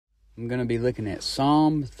I'm going to be looking at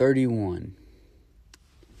Psalm 31.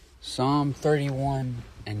 Psalm 31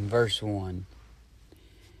 and verse 1.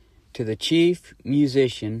 To the chief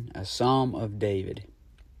musician, a psalm of David.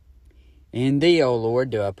 In thee, O Lord,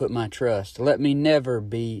 do I put my trust. Let me never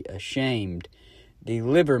be ashamed.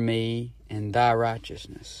 Deliver me in thy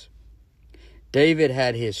righteousness. David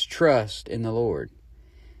had his trust in the Lord.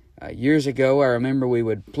 Years ago, I remember we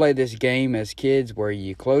would play this game as kids where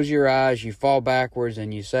you close your eyes, you fall backwards,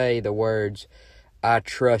 and you say the words, I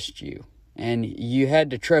trust you. And you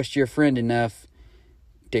had to trust your friend enough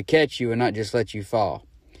to catch you and not just let you fall.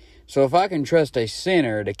 So if I can trust a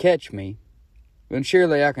sinner to catch me, then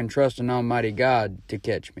surely I can trust an almighty God to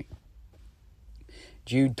catch me.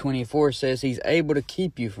 Jude 24 says he's able to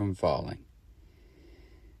keep you from falling.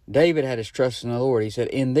 David had his trust in the Lord. He said,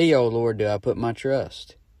 in thee, O Lord, do I put my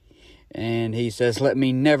trust. And he says, let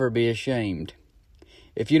me never be ashamed.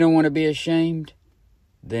 If you don't want to be ashamed,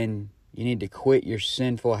 then you need to quit your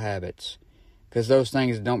sinful habits, because those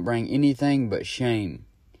things don't bring anything but shame.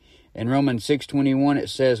 In Romans 6:21 it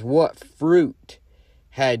says, what fruit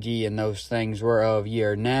had ye in those things whereof ye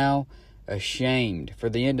are now ashamed? For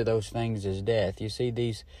the end of those things is death. You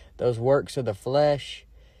see those works of the flesh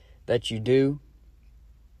that you do,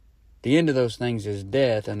 the end of those things is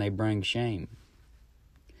death, and they bring shame.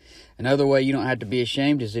 Another way you don't have to be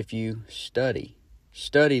ashamed is if you study.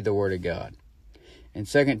 Study the Word of God. In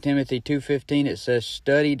 2 Timothy 2:15 it says,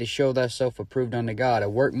 study to show thyself approved unto God, a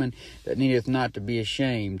workman that needeth not to be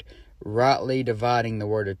ashamed, rightly dividing the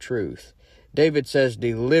word of truth. David says,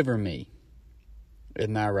 deliver me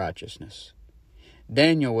in thy righteousness.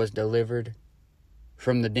 Daniel was delivered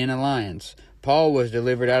from the den of lions. Paul was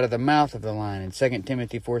delivered out of the mouth of the lion. In 2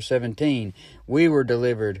 Timothy 4:17, we were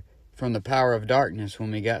delivered from the power of darkness when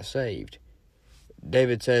we got saved.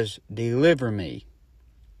 David says, deliver me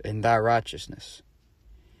in thy righteousness.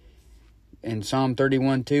 In Psalm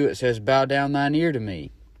 31:2 it says, bow down thine ear to me.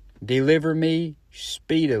 Deliver me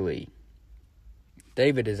speedily.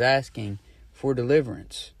 David is asking for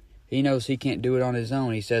deliverance. He knows he can't do it on his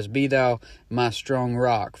own. He says, be thou my strong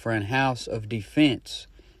rock, for an house of defense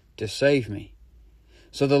to save me.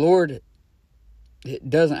 So the Lord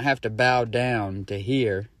doesn't have to bow down to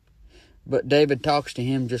hear, but David talks to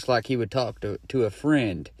him just like he would talk to a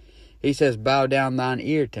friend. He says, bow down thine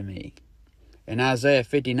ear to me. In Isaiah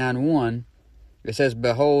 59:1, it says,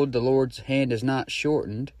 behold, the Lord's hand is not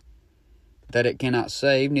shortened, that it cannot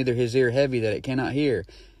save, neither his ear heavy, that it cannot hear.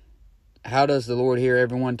 How does the Lord hear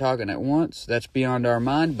everyone talking at once? That's beyond our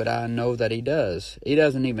mind, but I know that he does. He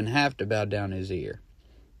doesn't even have to bow down his ear.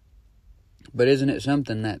 But isn't it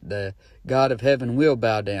something that the God of heaven will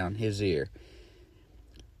bow down his ear?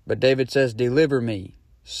 But David says, deliver me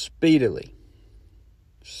speedily.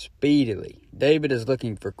 Speedily. David is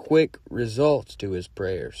looking for quick results to his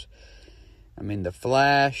prayers. I mean, the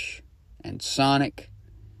Flash and Sonic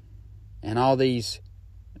and all these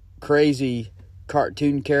crazy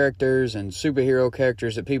cartoon characters and superhero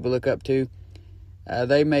characters that people look up to,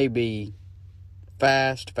 they may be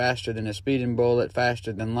faster than a speeding bullet,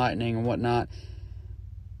 faster than lightning and whatnot,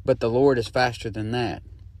 but the Lord is faster than that.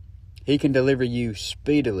 He can deliver you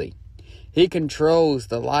speedily. He controls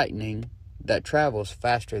the lightning that travels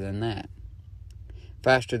faster than that.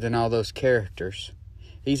 Faster than all those characters.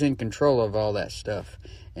 He's in control of all that stuff.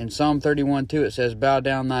 In Psalm 31:2 it says, bow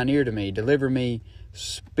down thine ear to me, deliver me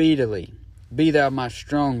speedily. Be thou my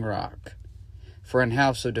strong rock, for an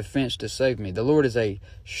house of defense to save me. The Lord is a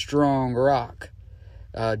strong rock.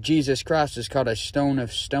 Jesus Christ is called a stone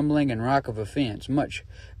of stumbling and rock of offense, much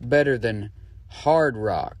better than hard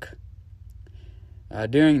rock.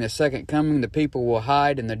 During the second coming, the people will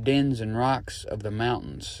hide in the dens and rocks of the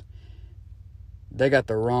mountains. They got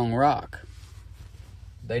the wrong rock.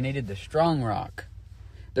 They needed the strong rock.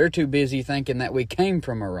 They're too busy thinking that we came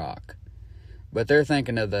from a rock, but they're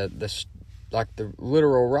thinking of the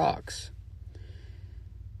literal rocks.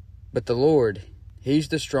 But the Lord, he's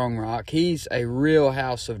the strong rock. He's a real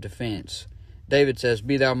house of defense. David says,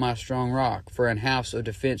 be thou my strong rock, for an house of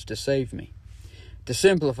defense to save me. To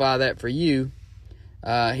simplify that for you,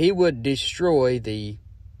 he would destroy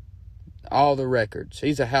all the records.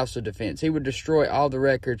 He's a house of defense. He would destroy all the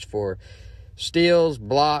records for steals,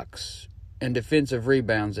 blocks, and defensive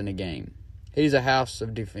rebounds in a game. He's a house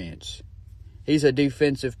of defense. He's a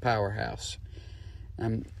defensive powerhouse.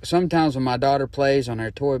 Sometimes when my daughter plays on her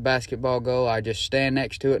toy basketball goal, I just stand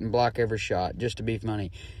next to it and block every shot just to be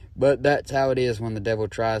funny. But that's how it is when the devil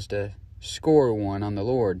tries to score one on the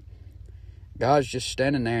Lord. God's just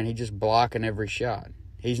standing there and he's just blocking every shot.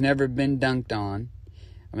 He's never been dunked on.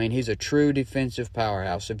 I mean, he's a true defensive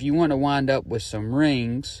powerhouse. If you want to wind up with some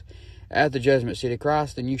rings at the judgment seat of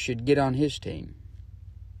Christ, then you should get on his team.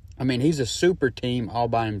 I mean, he's a super team all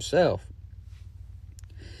by himself.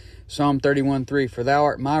 Psalm 31:3, for thou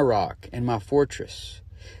art my rock and my fortress.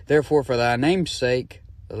 Therefore, for thy name's sake,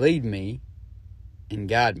 lead me and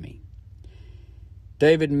guide me.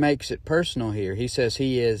 David makes it personal here. He says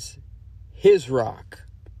he is his rock.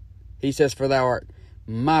 He says, for thou art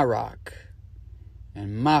my rock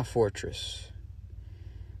and my fortress.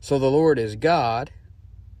 So the Lord is God,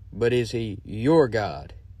 but is he your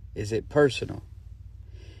God? Is it personal?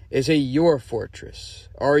 Is he your fortress?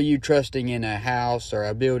 Or are you trusting in a house or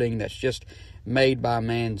a building that's just made by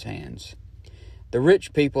man's hands? The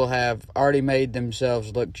rich people have already made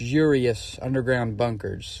themselves luxurious underground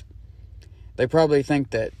bunkers. They probably think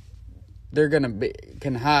that they're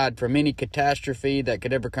can hide from any catastrophe that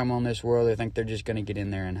could ever come on this world. They think they're just going to get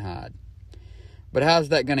in there and hide. But how's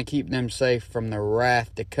that going to keep them safe from the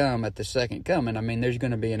wrath to come at the second coming? I mean, there's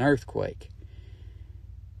going to be an earthquake.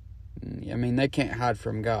 I mean, they can't hide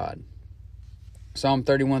from God. Psalm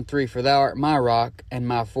 31:3, for thou art my rock and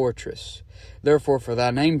my fortress. Therefore, for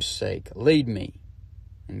thy name's sake, lead me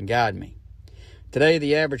and guide me. Today,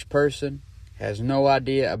 the average person has no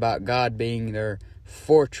idea about God being their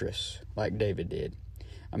fortress like David did.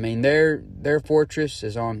 I mean, their fortress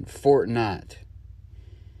is on Fort Knight.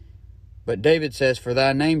 But David says, for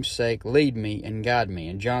thy name's sake, lead me and guide me.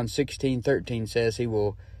 And John 16:13 says he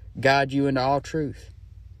will guide you into all truth.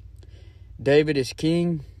 David is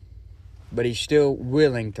king, but he's still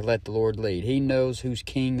willing to let the Lord lead. He knows who's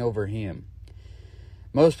king over him.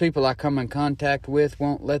 Most people I come in contact with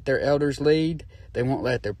won't let their elders lead. They won't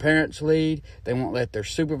let their parents lead. They won't let their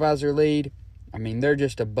supervisor lead. I mean, they're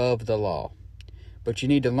just above the law. But you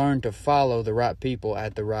need to learn to follow the right people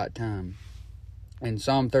at the right time. In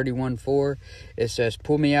Psalm 31:4, it says,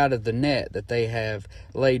 pull me out of the net that they have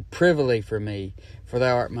laid privily for me, for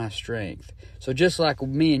thou art my strength. So just like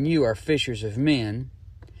me and you are fishers of men,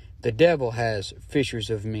 the devil has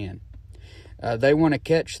fishers of men. They want to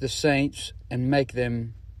catch the saints and make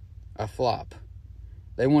them a flop.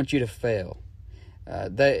 They want you to fail.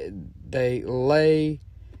 They lay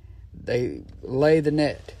the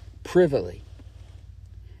net privily.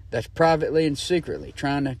 That's privately and secretly,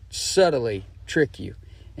 trying to subtly trick you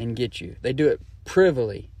and get you. They do it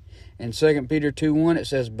privily. In 2 Peter 2:1 it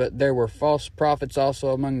says, but there were false prophets also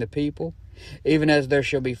among the people, even as there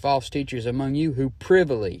shall be false teachers among you, who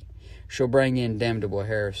privily shall bring in damnable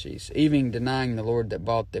heresies, even denying the Lord that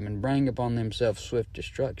bought them, and bring upon themselves swift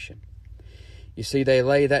destruction. You see, they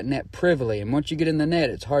lay that net privily, and once you get in the net,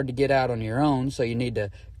 it's hard to get out on your own, so you need to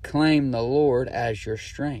claim the Lord as your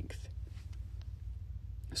strength.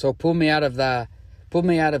 So pull me out of the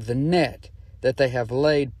net that they have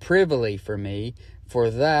laid privily for me, for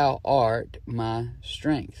thou art my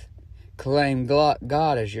strength. Claim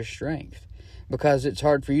God as your strength, because it's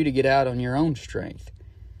hard for you to get out on your own strength.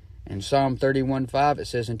 In Psalm 31:5 it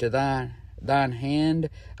says, into thine hand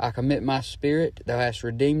I commit my spirit. Thou hast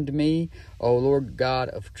redeemed me, O Lord God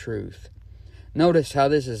of truth. Notice how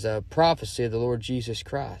this is a prophecy of the Lord Jesus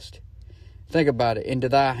Christ. Think about it. Into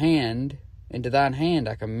thine hand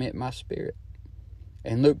I commit my spirit.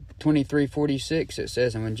 In Luke 23:46 it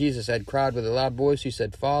says, and when Jesus had cried with a loud voice, he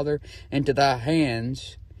said, Father, into thy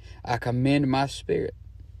hands I commend my spirit.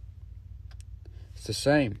 It's the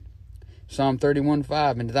same. Psalm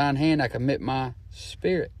 31:5, into thine hand I commit my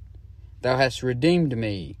spirit. Thou hast redeemed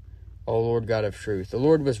me, O Lord God of truth. The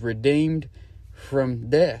Lord was redeemed from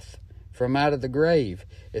death, from out of the grave.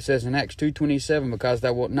 It says in Acts 2:27, because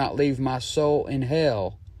thou wilt not leave my soul in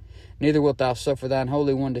hell, neither wilt thou suffer thine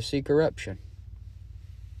Holy One to see corruption.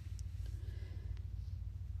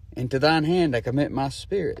 Into thine hand I commit my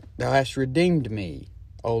spirit. Thou hast redeemed me,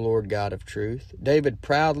 O Lord God of truth. David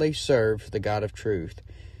proudly served the God of truth.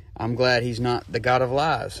 I'm glad he's not the God of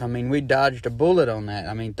lies. I mean, we dodged a bullet on that.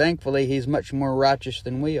 I mean, thankfully, he's much more righteous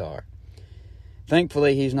than we are.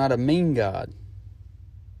 Thankfully, he's not a mean God.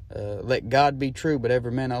 Let God be true, but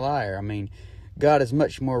every man a liar. I mean, God is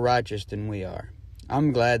much more righteous than we are.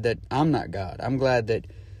 I'm glad that I'm not God. I'm glad that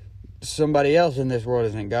somebody else in this world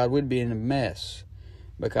isn't God. We'd be in a mess,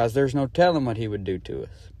 because there's no telling what he would do to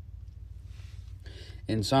us.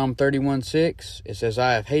 In Psalm 31:6, it says,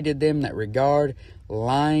 I have hated them that regard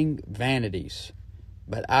lying vanities,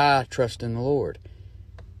 but I trust in the Lord.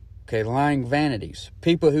 Okay, lying vanities.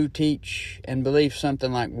 People who teach and believe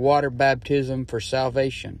something like water baptism for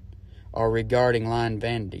salvation are regarding lying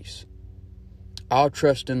vanities. I'll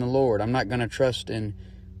trust in the Lord. I'm not going to trust in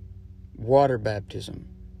water baptism.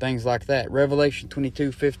 Things like that. Revelation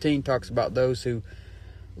 22:15 talks about those who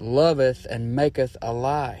loveth and maketh a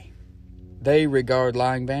lie. They regard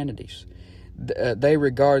lying vanities. They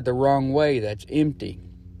regard the wrong way that's empty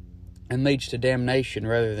and leads to damnation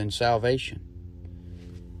rather than salvation.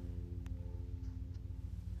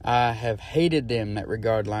 I have hated them that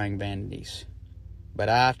regard lying vanities, but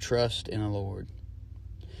I trust in the Lord.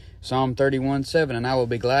 Psalm 31:7, and I will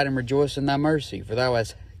be glad and rejoice in thy mercy, for thou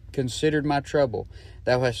hast considered my trouble.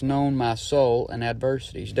 Thou hast known my soul and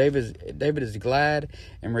adversities. David is glad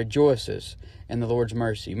and rejoices in the Lord's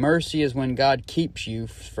mercy. Mercy is when God keeps you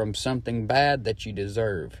from something bad that you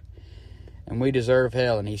deserve. And we deserve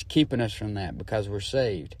hell, and he's keeping us from that because we're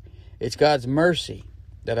saved. It's God's mercy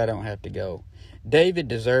that I don't have to go. David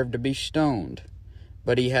deserved to be stoned,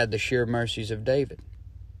 but he had the sure mercies of David.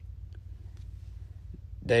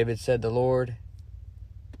 David said, the Lord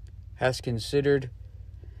has considered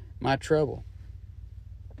my trouble.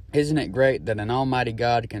 Isn't it great that an almighty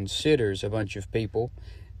God considers a bunch of people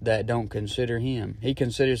that don't consider him? He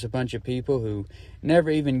considers a bunch of people who never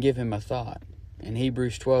even give him a thought. In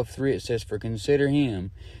Hebrews 12:3 it says, for consider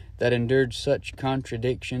him that endured such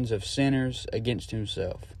contradictions of sinners against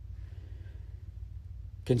himself.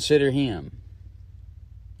 Consider him.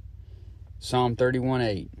 Psalm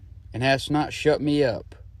 31:8, and hast not shut me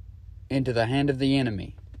up into the hand of the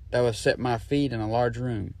enemy. Thou hast set my feet in a large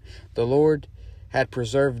room. The Lord had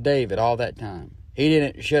preserved David all that time. He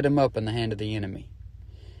didn't shut him up in the hand of the enemy.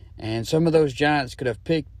 And some of those giants could have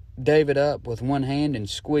picked David up with one hand and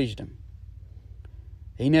squeezed him.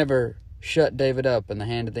 He never shut David up in the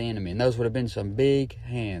hand of the enemy. And those would have been some big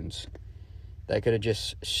hands that could have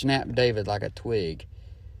just snapped David like a twig.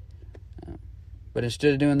 But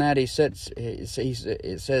instead of doing that, it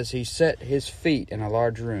says he set his feet in a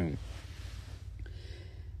large room.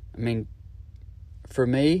 I mean, for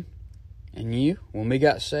me and you, when we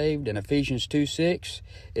got saved in Ephesians 2:6,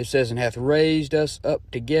 it says, and hath raised us up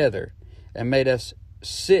together and made us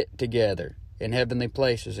sit together in heavenly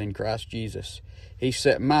places in Christ Jesus. He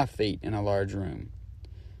set my feet in a large room.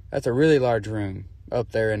 That's a really large room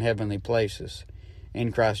up there in heavenly places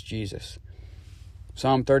in Christ Jesus.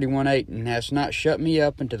 Psalm 31:8, and hast not shut me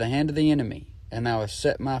up into the hand of the enemy, and thou hast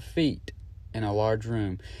set my feet in a large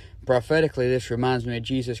room. Prophetically, this reminds me of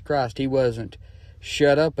Jesus Christ. He wasn't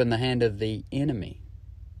shut up in the hand of the enemy.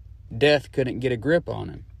 Death couldn't get a grip on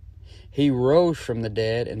him. He rose from the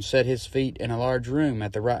dead and set his feet in a large room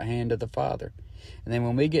at the right hand of the Father. And then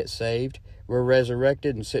when we get saved, we're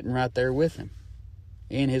resurrected and sitting right there with him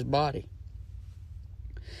in his body.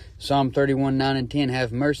 Psalm 31:9 and 10,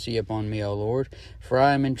 have mercy upon me, O Lord, for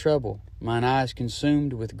I am in trouble. Mine eyes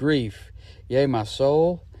consumed with grief, yea, my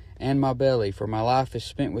soul and my belly, for my life is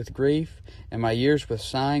spent with grief, and my years with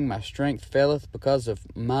sighing. My strength faileth because of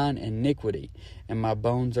mine iniquity, and my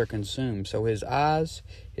bones are consumed. So his eyes,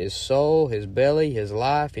 his soul, his belly, his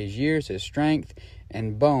life, his years, his strength,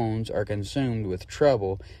 and bones are consumed with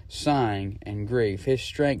trouble, sighing, and grief. His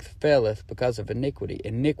strength faileth because of iniquity.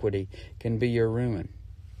 Iniquity can be your ruin.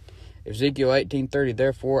 Ezekiel 18:30,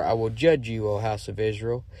 therefore I will judge you, O house of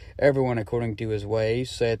Israel, everyone according to his ways,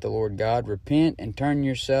 saith the Lord God. Repent and turn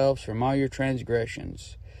yourselves from all your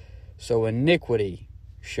transgressions, so iniquity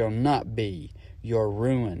shall not be your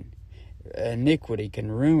ruin. Iniquity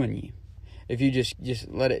can ruin you if you just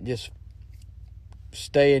let it just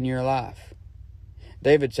stay in your life.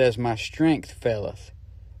 David says, my strength faileth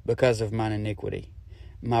because of mine iniquity.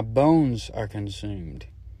 My bones are consumed.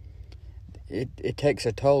 It takes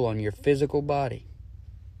a toll on your physical body.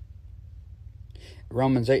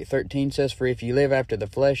 Romans 8:13 says, for if you live after the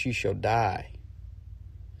flesh, you shall die.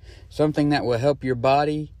 Something that will help your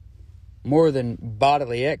body more than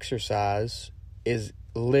bodily exercise is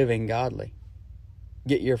living godly.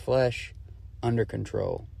 Get your flesh under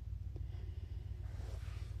control.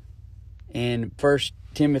 In 1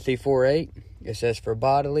 Timothy 4:8, it says, for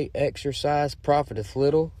bodily exercise profiteth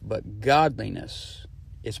little, but godliness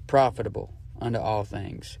is profitable unto all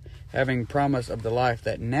things, having promise of the life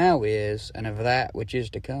that now is, and of that which is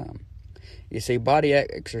to come. You see, body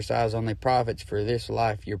exercise only profits for this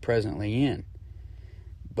life you're presently in,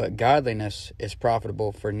 but godliness is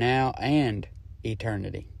profitable for now and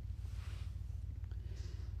eternity.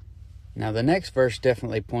 Now the next verse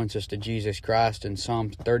definitely points us to Jesus Christ in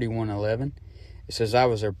Psalm 31:11. It says, I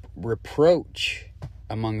was a reproach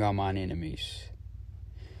among all mine enemies.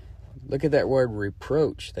 Look at that word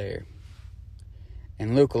reproach there.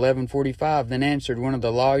 In Luke 11:45, then answered one of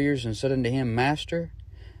the lawyers and said unto him, Master,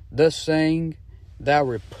 thus saying, thou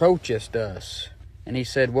reproachest us. And he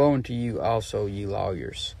said, woe unto you also, ye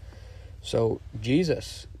lawyers. So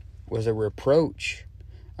Jesus was a reproach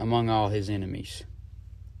among all his enemies.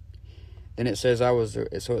 Then it says I was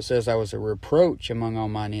a reproach among all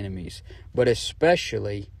mine enemies, but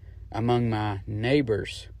especially among my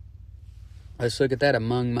neighbors Let's look at that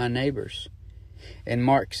among my neighbors. In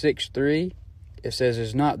Mark 6:3, it says,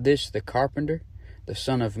 "Is not this the carpenter, the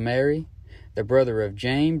son of Mary, the brother of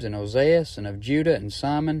James and Oseas, and of Judah and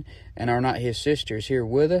Simon, and are not his sisters here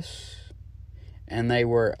with us?" And they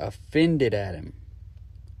were offended at him.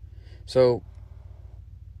 So,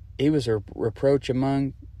 he was a reproach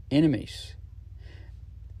among enemies,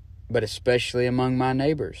 but especially among my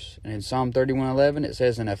neighbors. And in Psalm 31:11, it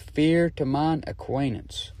says, "And a fear to mine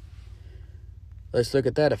acquaintance." Let's look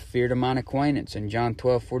at that, a fear to mine acquaintance. In John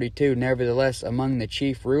 12:42, "Nevertheless, among the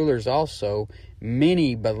chief rulers also,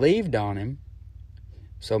 many believed on him."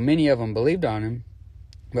 So many of them believed on him,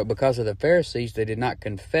 but because of the Pharisees, they did not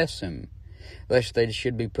confess him, lest they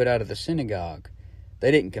should be put out of the synagogue.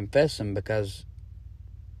 They didn't confess him because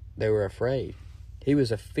they were afraid. He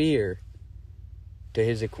was a fear to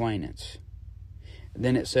his acquaintance.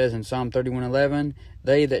 Then it says in Psalm 31:11,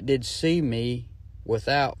 "They that did see me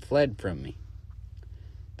without fled from me."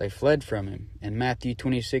 They fled from him. In Matthew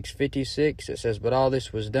 26:56, it says, "But all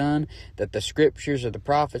this was done, that the scriptures of the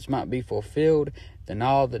prophets might be fulfilled. Then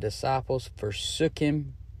all the disciples forsook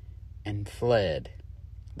him and fled."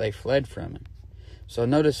 They fled from him. So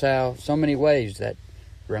notice how so many ways that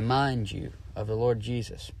remind you of the Lord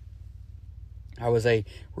Jesus. I was a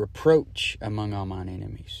reproach among all mine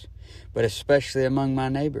enemies, but especially among my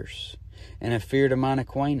neighbors, and a fear to mine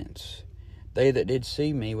acquaintance. They that did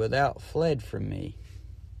see me without fled from me.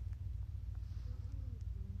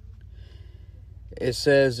 It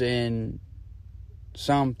says in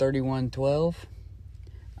Psalm 31:12,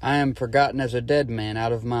 "I am forgotten as a dead man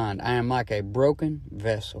out of mind. I am like a broken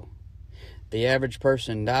vessel." The average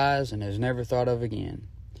person dies and is never thought of again.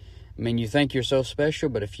 I mean, you think you're so special,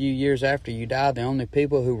 but a few years after you die, the only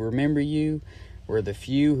people who remember you were the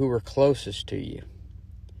few who were closest to you.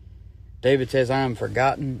 David says, "I am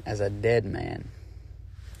forgotten as a dead man,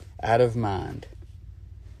 out of mind."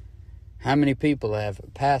 How many people have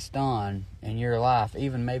passed on in your life,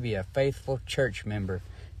 even maybe a faithful church member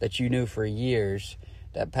that you knew for years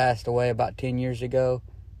that passed away about 10 years ago?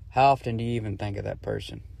 How often do you even think of that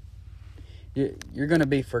person? You're going to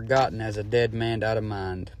be forgotten as a dead man out of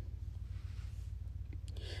mind.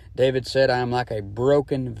 David said, "I am like a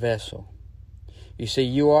broken vessel." You see,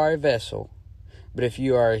 you are a vessel, but if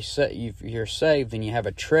you're saved, then you have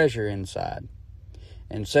a treasure inside.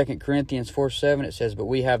 In 2 Corinthians 4:7, it says, "But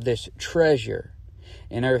we have this treasure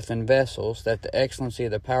in earthen vessels, that the excellency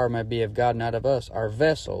of the power may be of God, not of us." Our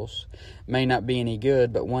vessels may not be any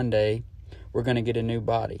good, but one day we're going to get a new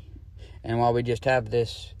body. And while we just have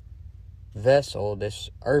this vessel, this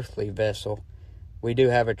earthly vessel, we do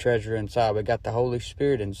have a treasure inside. We got the Holy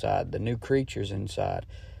Spirit inside, the new creatures inside.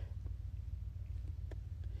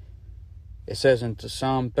 It says in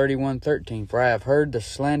Psalm 31:13, "For I have heard the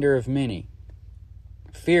slander of many.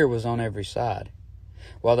 Fear was on every side.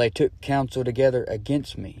 While they took counsel together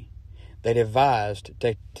against me, they devised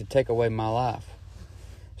to take away my life."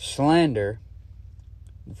 Slander,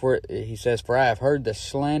 he says, "For I have heard the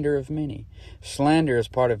slander of many." Slander is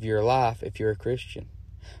part of your life if you're a Christian.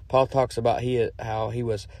 Paul talks about how he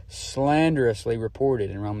was slanderously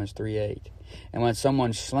reported in Romans 3:8. And when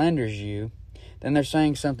someone slanders you, then they're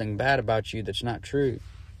saying something bad about you that's not true.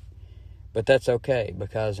 But that's okay,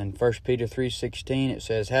 because in 1 Peter 3:16 it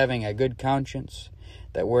says, "Having a good conscience,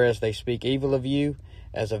 that whereas they speak evil of you,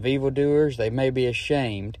 as of evildoers, they may be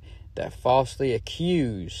ashamed that falsely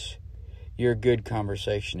accuse your good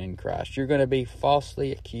conversation in Christ." You're going to be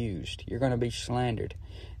falsely accused. You're going to be slandered.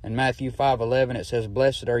 In Matthew 5:11 it says,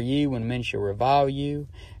 "Blessed are ye when men shall revile you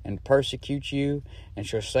and persecute you, and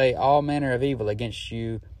shall say all manner of evil against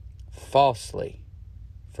you falsely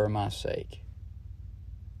for my sake."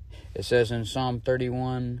 It says in Psalm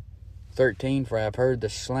 31:13, "For I have heard the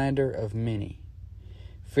slander of many.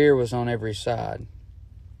 Fear was on every side.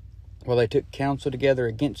 Well, they took counsel together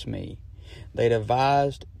against me. They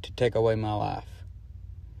devised to take away my life."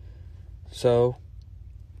 So,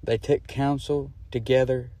 they took counsel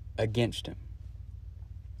together against him.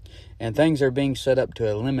 And things are being set up to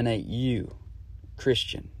eliminate you,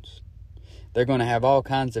 Christians. They're going to have all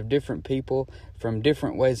kinds of different people from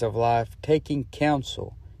different ways of life taking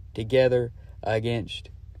counsel together against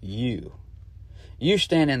you. You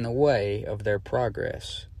stand in the way of their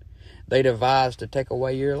progress. They devise to take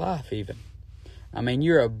away your life even. I mean,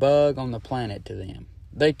 you're a bug on the planet to them.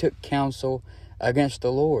 They took counsel against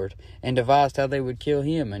the Lord and devised how they would kill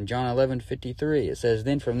him. In John 11:53, it says,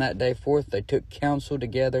 "Then from that day forth they took counsel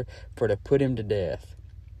together for to put him to death."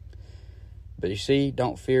 But you see,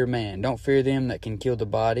 don't fear man. Don't fear them that can kill the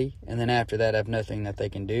body, and then after that have nothing that they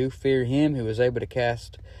can do. Fear him who is able to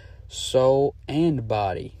cast soul and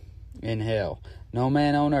body in hell. No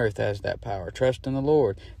man on earth has that power. Trust in the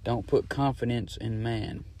Lord. Don't put confidence in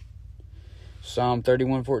man. Psalm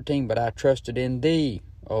 31:14, but I trusted in thee,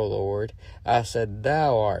 O Lord. I said,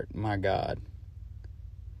 thou art my God.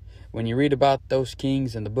 When you read about those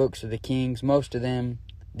kings in the books of the kings, most of them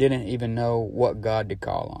didn't even know what God to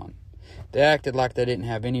call on. They acted like they didn't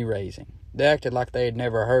have any raising. They acted like they had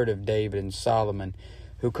never heard of David and Solomon,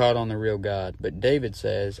 who called on the real God. But David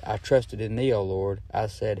says, I trusted in thee, O Lord. I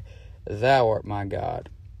said, thou art my God.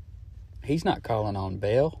 He's not calling on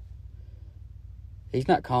Baal. He's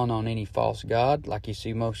not calling on any false god like you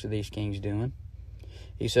see most of these kings doing.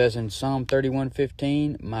 He says in Psalm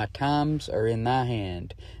 31:15, my times are in thy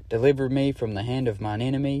hand. Deliver me from the hand of mine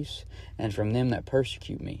enemies and from them that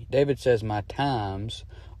persecute me. David says, my times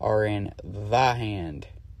are in thy hand.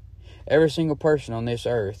 Every single person on this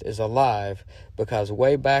earth is alive because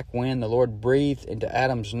way back when the Lord breathed into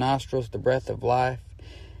Adam's nostrils the breath of life,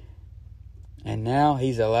 and now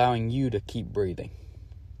he's allowing you to keep breathing.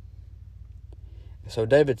 So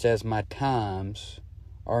David says, my times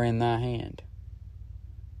are in thy hand.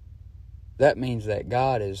 That means that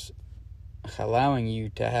God is allowing you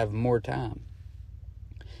to have more time.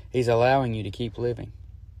 He's allowing you to keep living.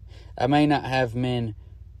 I may not have men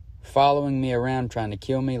following me around trying to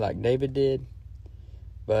kill me like David did,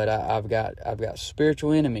 but I've got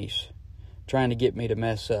spiritual enemies trying to get me to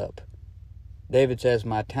mess up. David says,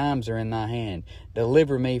 my times are in thy hand.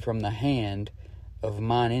 Deliver me from the hand of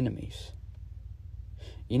mine enemies.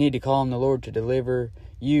 You need to call on the Lord to deliver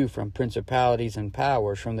you from principalities and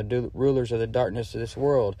powers, from the rulers of the darkness of this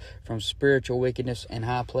world, from spiritual wickedness in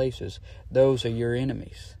high places. Those are your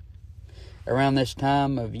enemies. Around this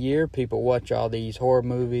time of year, people watch all these horror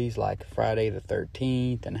movies like Friday the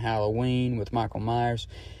 13th and Halloween with Michael Myers.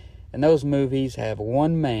 And those movies have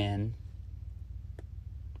one man,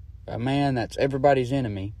 a man that's everybody's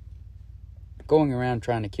enemy, going around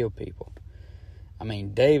trying to kill people. I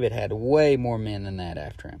mean, David had way more men than that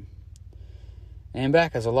after him. And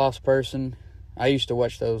back as a lost person, I used to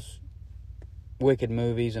watch those wicked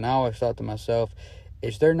movies, and I always thought to myself,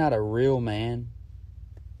 is there not a real man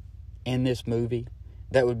in this movie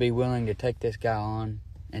that would be willing to take this guy on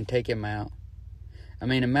and take him out? I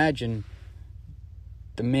mean, imagine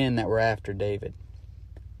the men that were after David.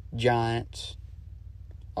 Giants,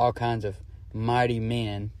 all kinds of mighty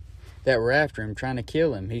men that were after him, trying to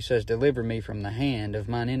kill him. He says, deliver me from the hand of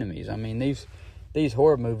mine enemies. I mean, these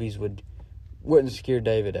horror movies wouldn't scare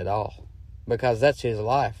David at all, because that's his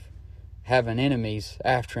life, having enemies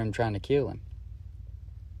after him trying to kill him.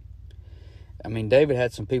 I mean, David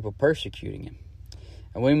had some people persecuting him.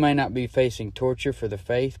 And we may not be facing torture for the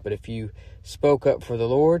faith, but if you spoke up for the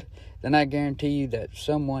Lord, then I guarantee you that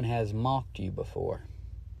someone has mocked you before.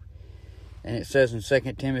 And it says in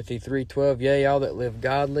 2 Timothy 3:12, yea, all that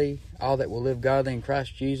will live godly in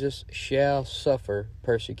Christ Jesus shall suffer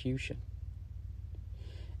persecution.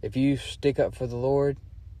 If you stick up for the Lord,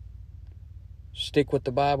 stick with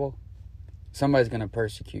the Bible, somebody's going to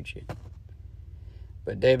persecute you.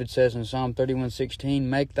 But David says in Psalm 31:16,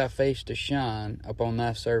 make thy face to shine upon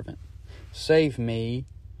thy servant. Save me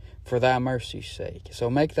for thy mercy's sake. So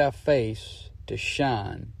make thy face to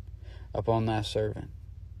shine upon thy servant.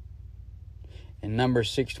 In Numbers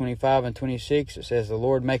 6:25 and 26, it says, the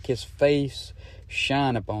Lord make his face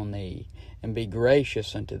shine upon thee, and be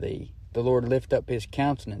gracious unto thee. The Lord lift up his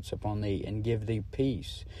countenance upon thee, and give thee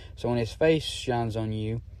peace. So when his face shines on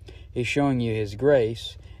you, he's showing you his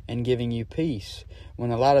grace and giving you peace. When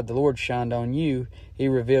the light of the Lord shined on you, he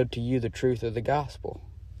revealed to you the truth of the gospel.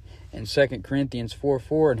 In 2 Corinthians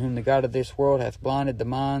 4:4, in whom the God of this world hath blinded the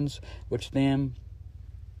minds of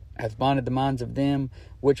them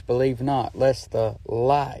which believe not, lest the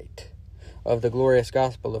light of the glorious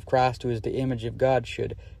gospel of Christ, who is the image of God,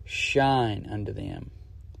 should shine unto them.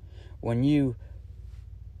 When you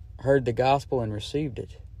heard the gospel and received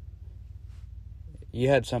it, you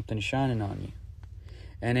had something shining on you.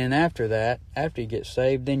 And then after that, after you get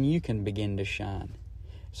saved, then you can begin to shine.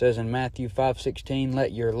 It says in Matthew 5:16,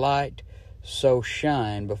 let your light so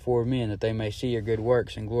shine before men that they may see your good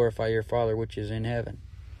works and glorify your Father which is in heaven.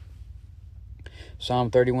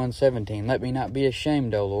 Psalm 31:17, let me not be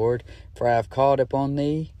ashamed, O Lord, for I have called upon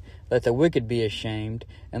thee. Let the wicked be ashamed,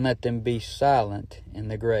 and let them be silent in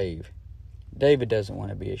the grave. David doesn't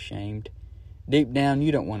want to be ashamed. Deep down,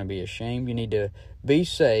 you don't want to be ashamed. You need to be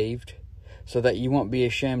saved so that you won't be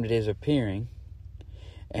ashamed at his appearing.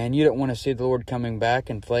 And you don't want to see the Lord coming back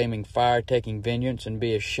in flaming fire, taking vengeance, and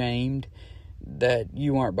be ashamed that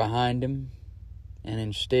you aren't behind him, and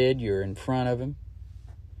instead you're in front of him.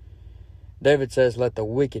 David says, let the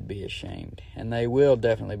wicked be ashamed, and they will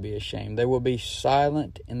definitely be ashamed. They will be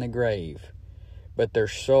silent in the grave. but their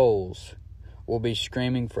souls will be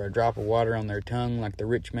screaming for a drop of water on their tongue, like the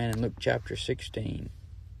rich man in Luke chapter 16.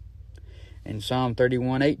 In Psalm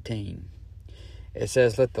 31:18, it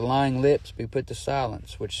says, "Let the lying lips be put to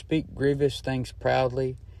silence, which speak grievous things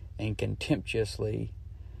proudly and contemptuously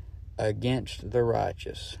against the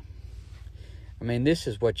righteous." I mean, this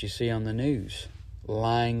is what you see on the news.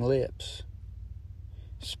 Lying lips,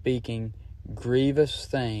 speaking grievous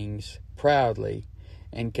things proudly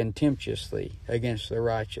and contemptuously against the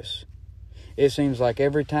righteous. It seems like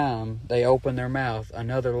every time they open their mouth,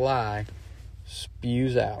 another lie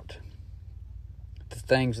spews out. The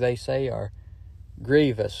things they say are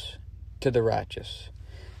grievous to the righteous.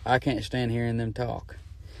 I can't stand hearing them talk.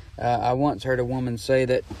 I once heard a woman say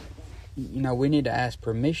that, we need to ask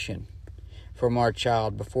permission from our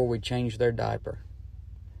child before we change their diaper.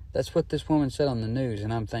 That's what this woman said on the news,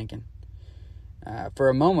 and I'm thinking, for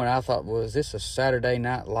a moment I thought, well, is this a Saturday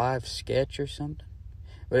Night Live sketch or something?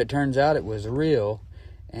 But it turns out it was real,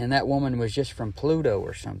 and that woman was just from Pluto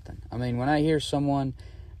or something. I mean, when I hear someone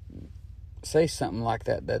say something like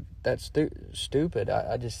that's stupid,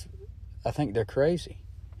 I think they're crazy.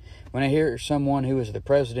 When I hear someone who is the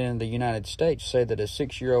president of the United States say that a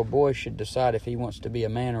 6-year-old boy should decide if he wants to be a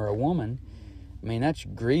man or a woman, I mean, that's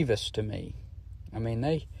grievous to me. I mean,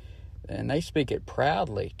 they speak it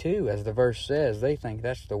proudly, too, as the verse says. They think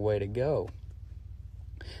that's the way to go.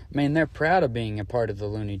 I mean, they're proud of being a part of the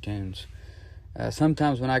Looney Tunes.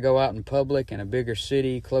 Sometimes when I go out in public in a bigger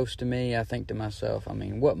city close to me, I think to myself, I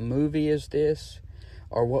mean, what movie is this?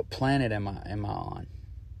 Or what planet am I on?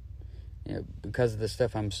 Because of the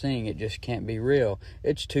stuff I'm seeing, it just can't be real.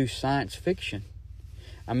 It's too science fiction.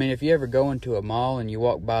 I mean, if you ever go into a mall and you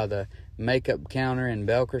walk by the makeup counter in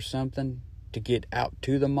Belk or something to get out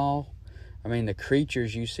to the mall, I mean, the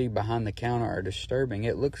creatures you see behind the counter are disturbing.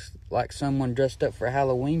 It looks like someone dressed up for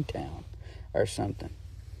Halloween Town or something.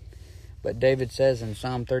 But David says in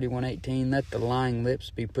Psalm 31:18, "Let the lying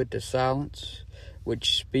lips be put to silence,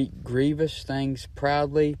 which speak grievous things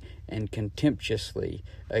proudly and contemptuously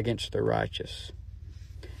against the righteous."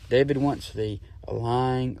 David wants the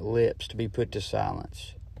lying lips to be put to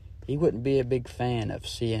silence. He wouldn't be a big fan of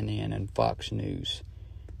CNN and Fox News,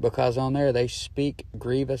 because on there they speak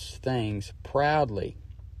grievous things proudly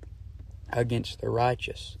against the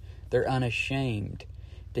righteous. They're unashamed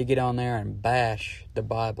to get on there and bash the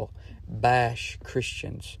Bible, bash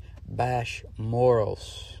Christians, bash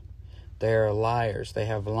morals. They are liars. They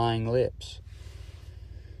have lying lips.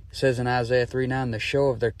 It says in Isaiah 3:9, "The show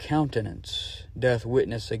of their countenance doth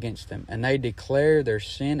witness against them, and they declare their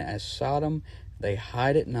sin as Sodom, they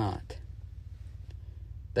hide it not."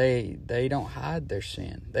 They don't hide their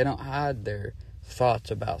sin. They don't hide their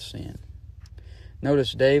thoughts about sin.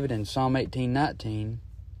 Notice David in Psalm 18:19,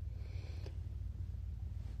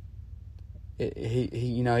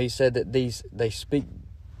 he said that they speak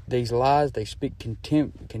these lies, they speak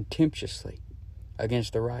contemptuously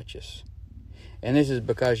against the righteous. And this is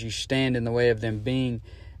because you stand in the way of them being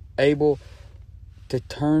able to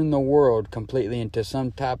turn the world completely into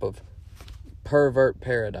some type of pervert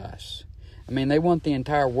paradise. I mean, they want the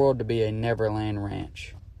entire world to be a Neverland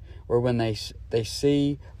ranch, where when they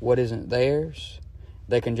see what isn't theirs,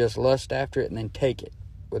 they can just lust after it and then take it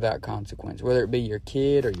without consequence. Whether it be your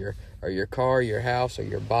kid or your car, your house, or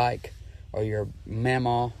your bike, or your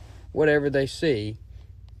mama, whatever they see,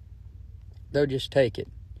 they'll just take it.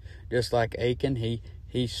 Just like Achan,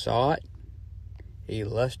 he saw it, he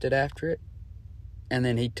lusted after it, and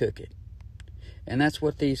then he took it. And that's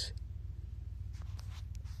what these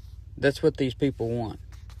people want.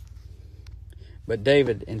 But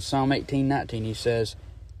David, in Psalm 18:19, he says,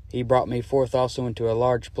 "He brought me forth also into a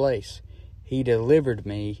large place. He delivered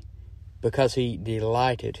me because he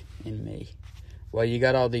delighted in me." Well, you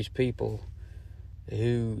got all these people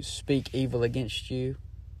who speak evil against you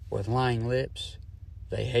with lying lips.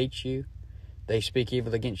 They hate you. They speak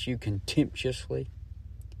evil against you contemptuously.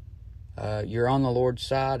 You're on the Lord's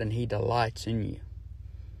side, and he delights in you.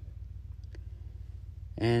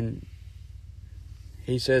 And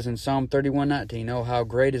he says in Psalm 31:19, "Oh, how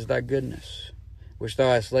great is thy goodness, which thou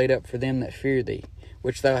hast laid up for them that fear thee,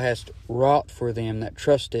 which thou hast wrought for them that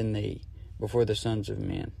trust in thee before the sons of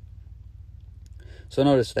men." So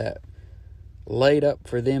notice that. Laid up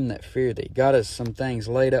for them that fear thee. God has some things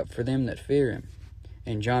laid up for them that fear him.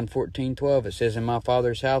 In John 14:12, it says, "In my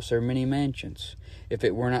Father's house are many mansions. If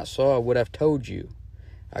it were not so, I would have told you.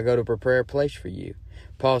 I go to prepare a place for you."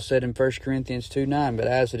 Paul said in 1 Corinthians 2:9, "But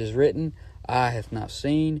as it is written, eye hath not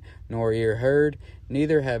seen, nor ear heard,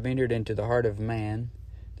 neither have entered into the heart of man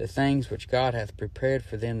the things which God hath prepared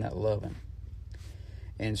for them that love him."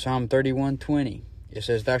 In Psalm 31:20, it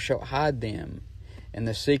says, "Thou shalt hide them in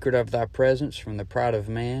the secret of thy presence from the pride of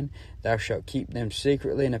man. Thou shalt keep them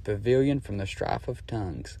secretly in a pavilion from the strife of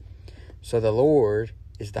tongues. So the Lord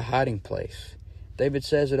is the hiding place. David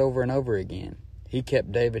says it over and over again. He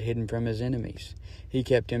kept David hidden from his enemies. He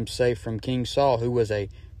kept him safe from King Saul, who was a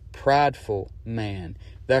prideful man.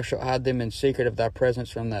 Thou shalt hide them in secret of thy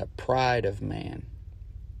presence from the pride of man.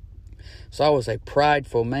 Saul was a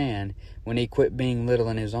prideful man when he quit being little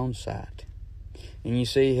in his own sight. And you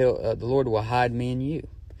see, the Lord will hide me and you.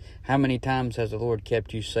 How many times has the Lord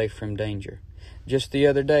kept you safe from danger? Just the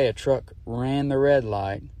other day, a truck ran the red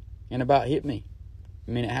light and about hit me.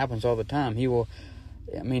 I mean, it happens all the time.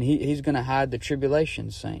 He's going to hide the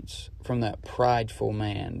tribulation saints from that prideful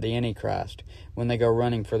man, the Antichrist, when they go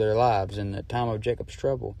running for their lives in the time of Jacob's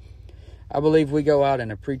trouble. I believe we go out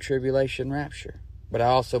in a pre-tribulation rapture, but I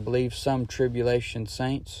also believe some tribulation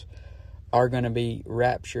saints are going to be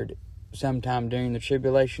raptured sometime during the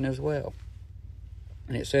tribulation as well.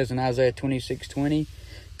 And it says in Isaiah 26:20,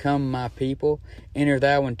 Come, my people, enter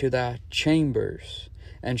thou into thy chambers,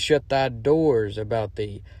 and shut thy doors about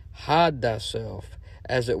thee. Hide thyself,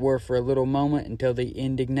 as it were, for a little moment, until the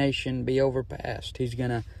indignation be overpast. He's going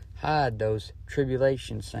to hide those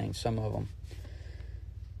tribulation saints, some of them,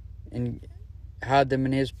 and hide them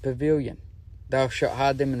in his pavilion. Thou shalt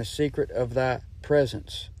hide them in the secret of thy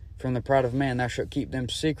presence from the pride of man. Thou shalt keep them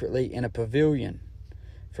secretly in a pavilion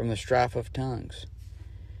from the strife of tongues.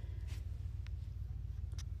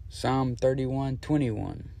 Psalm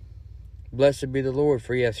 31:21. Blessed be the Lord,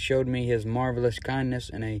 for he hath showed me his marvelous kindness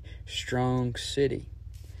in a strong city.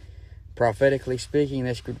 Prophetically speaking,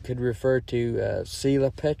 this could refer to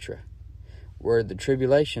Sela Petra, where the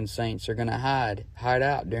tribulation saints are going to hide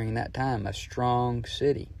out during that time, a strong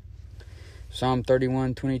city. Psalm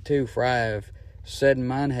 31:22, For I have said in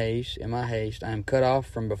my haste, I am cut off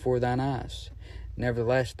from before thine eyes.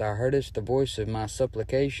 Nevertheless, thou heardest the voice of my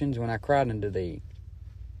supplications when I cried unto thee.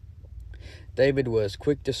 David was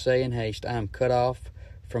quick to say in haste, I am cut off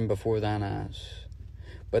from before thine eyes.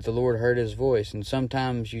 But the Lord heard his voice, and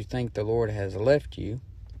sometimes you think the Lord has left you,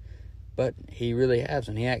 but he really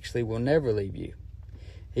hasn't. He actually will never leave you.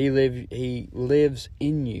 He lives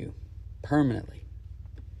in you permanently.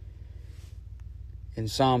 In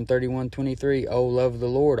Psalm 31:23, O love the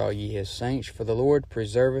Lord, all ye his saints, for the Lord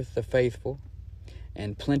preserveth the faithful,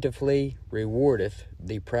 and plentifully rewardeth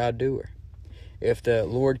the proud doer. If the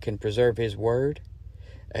Lord can preserve his word,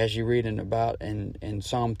 as you read in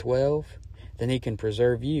Psalm 12, then he can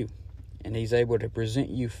preserve you, and he's able to present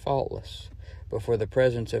you faultless before the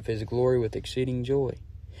presence of his glory with exceeding joy.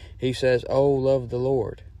 He says, O love the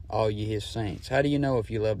Lord, all ye his saints. How do you know if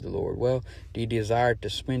you love the Lord? Well, do you desire to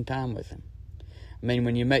spend time with him? I mean,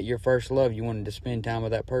 when you met your first love, you wanted to spend time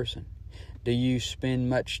with that person. Do you spend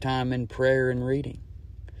much time in prayer and reading?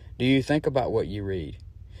 Do you think about what you read?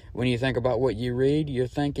 When you think about what you read, you're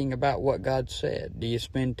thinking about what God said. Do you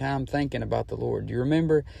spend time thinking about the Lord? Do you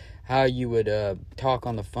remember how you would talk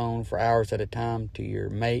on the phone for hours at a time to your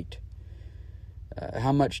mate?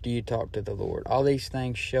 How much do you talk to the Lord? All these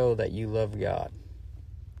things show that you love God.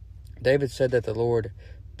 David said that the Lord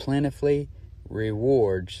plentifully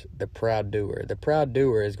rewards the proud doer. The proud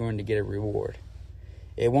doer is going to get a reward.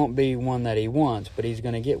 It won't be one that he wants, but he's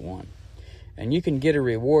going to get one. And you can get a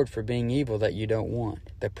reward for being evil that you don't want.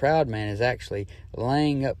 The proud man is actually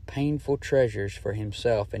laying up painful treasures for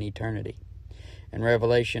himself in eternity. In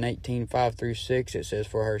Revelation 18:5-6, it says,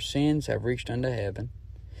 For her sins have reached unto heaven,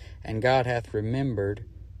 and God hath remembered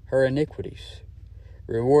her iniquities.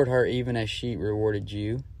 Reward her even as she rewarded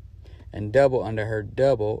you, and double unto her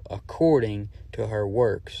double according to her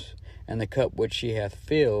works. And the cup which she hath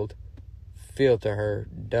filled, fill to her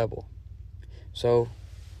double. So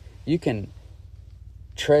you can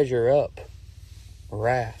treasure up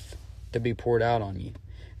wrath to be poured out on you.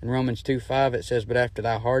 In Romans 2:5 it says, But after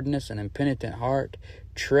thy hardness and impenitent heart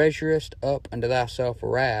treasurest up unto thyself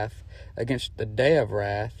wrath against the day of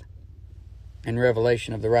wrath and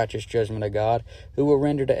revelation of the righteous judgment of God, who will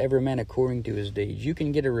render to every man according to his deeds. You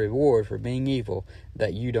can get a reward for being evil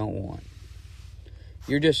that you don't want.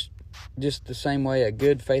 You're just the same way a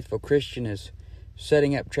good, faithful Christian is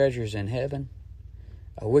setting up treasures in heaven.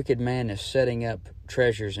 A wicked man is setting up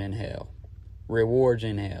treasures in hell, rewards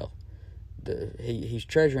in hell. He's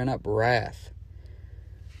treasuring up wrath.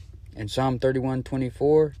 In Psalm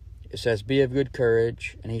 31:24, it says, Be of good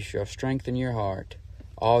courage, and he shall strengthen your heart,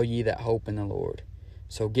 all ye that hope in the Lord.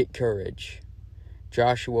 So get courage.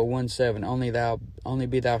 Joshua 1:7, only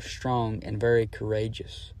be thou strong and very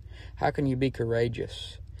courageous. How can you be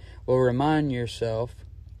courageous? Well, remind yourself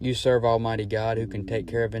You serve Almighty God who can take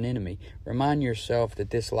care of an enemy. Remind yourself that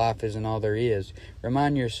this life isn't all there is.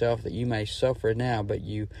 Remind yourself that you may suffer now, but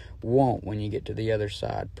you won't when you get to the other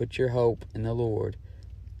side. Put your hope in the Lord.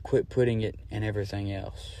 Quit putting it in everything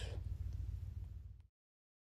else.